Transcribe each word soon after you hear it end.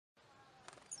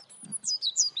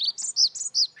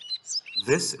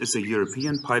This is a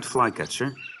European pied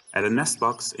flycatcher at a nest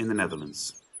box in the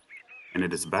Netherlands, and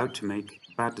it is about to make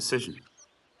a bad decision.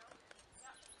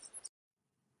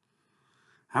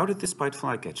 How did this pied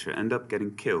flycatcher end up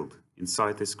getting killed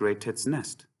inside this grey tit's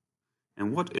nest?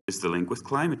 And what is the link with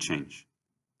climate change?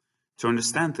 To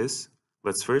understand this,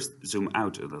 let's first zoom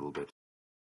out a little bit.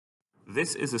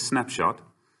 This is a snapshot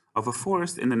of a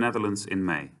forest in the Netherlands in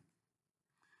May.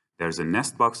 There's a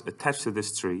nest box attached to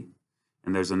this tree,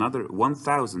 and there's another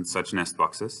 1,000 such nest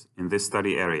boxes in this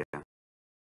study area.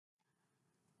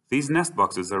 These nest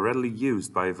boxes are readily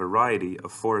used by a variety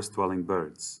of forest-dwelling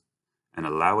birds and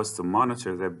allow us to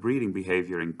monitor their breeding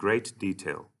behavior in great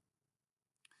detail.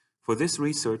 For this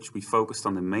research, we focused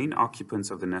on the main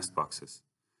occupants of the nest boxes,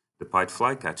 the pied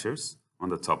flycatchers on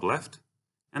the top left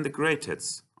and the grey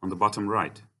tits on the bottom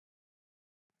right.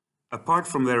 Apart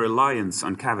from their reliance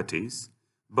on cavities,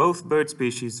 both bird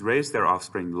species raise their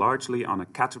offspring largely on a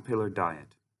caterpillar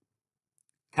diet.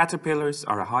 Caterpillars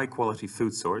are a high-quality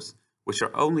food source which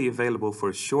are only available for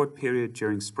a short period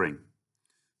during spring,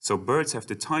 so birds have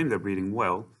to time their breeding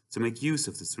well to make use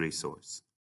of this resource.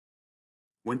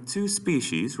 When two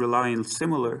species rely on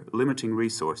similar limiting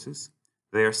resources,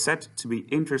 they are said to be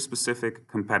interspecific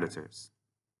competitors.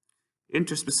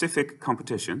 Interspecific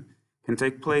competition can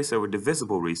take place over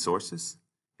divisible resources,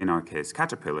 in our case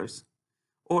caterpillars,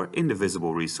 or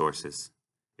indivisible resources,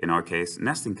 in our case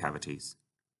nesting cavities.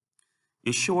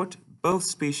 In short, both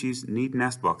species need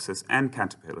nest boxes and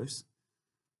caterpillars,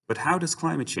 but how does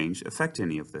climate change affect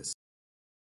any of this?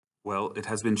 Well, it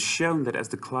has been shown that as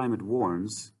the climate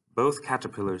warms, both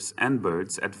caterpillars and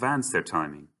birds advance their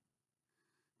timing.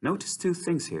 Notice two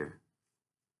things here.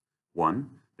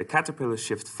 One, the caterpillars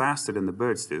shift faster than the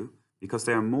birds do because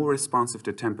they are more responsive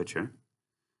to temperature,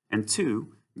 and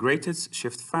two, grey tits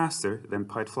shift faster than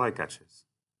pied flycatchers.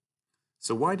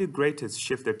 So why do grey tits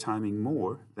shift their timing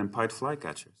more than pied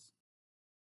flycatchers?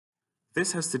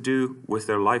 This has to do with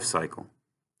their life cycle.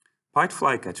 Pied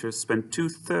flycatchers spend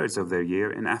 2/3 of their year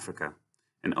in Africa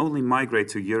and only migrate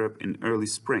to Europe in early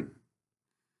spring.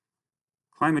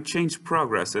 Climate change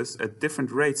progresses at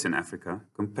different rates in Africa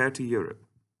compared to Europe.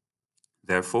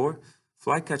 Therefore,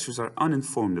 flycatchers are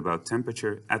uninformed about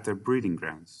temperature at their breeding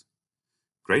grounds.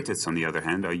 Grey tits, on the other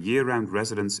hand, are year-round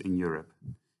residents in Europe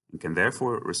and can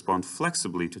therefore respond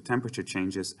flexibly to temperature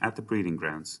changes at the breeding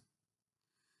grounds.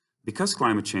 Because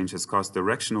climate change has caused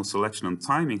directional selection on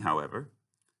timing, however,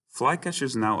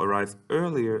 flycatchers now arrive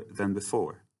earlier than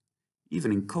before,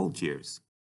 even in cold years.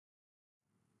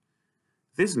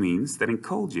 This means that in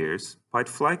cold years, pied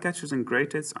flycatchers and grey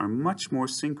tits are much more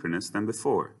synchronous than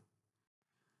before.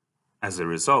 As a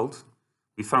result,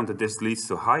 we found that this leads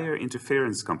to higher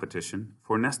interference competition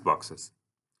for nest boxes,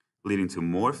 leading to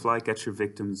more flycatcher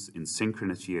victims in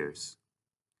synchronous years.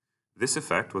 This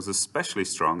effect was especially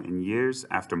strong in years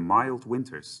after mild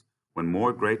winters, when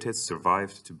more grey tits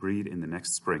survived to breed in the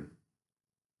next spring.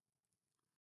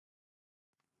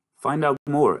 Find out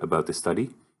more about this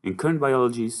study in Current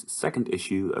Biology's second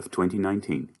issue of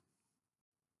 2019.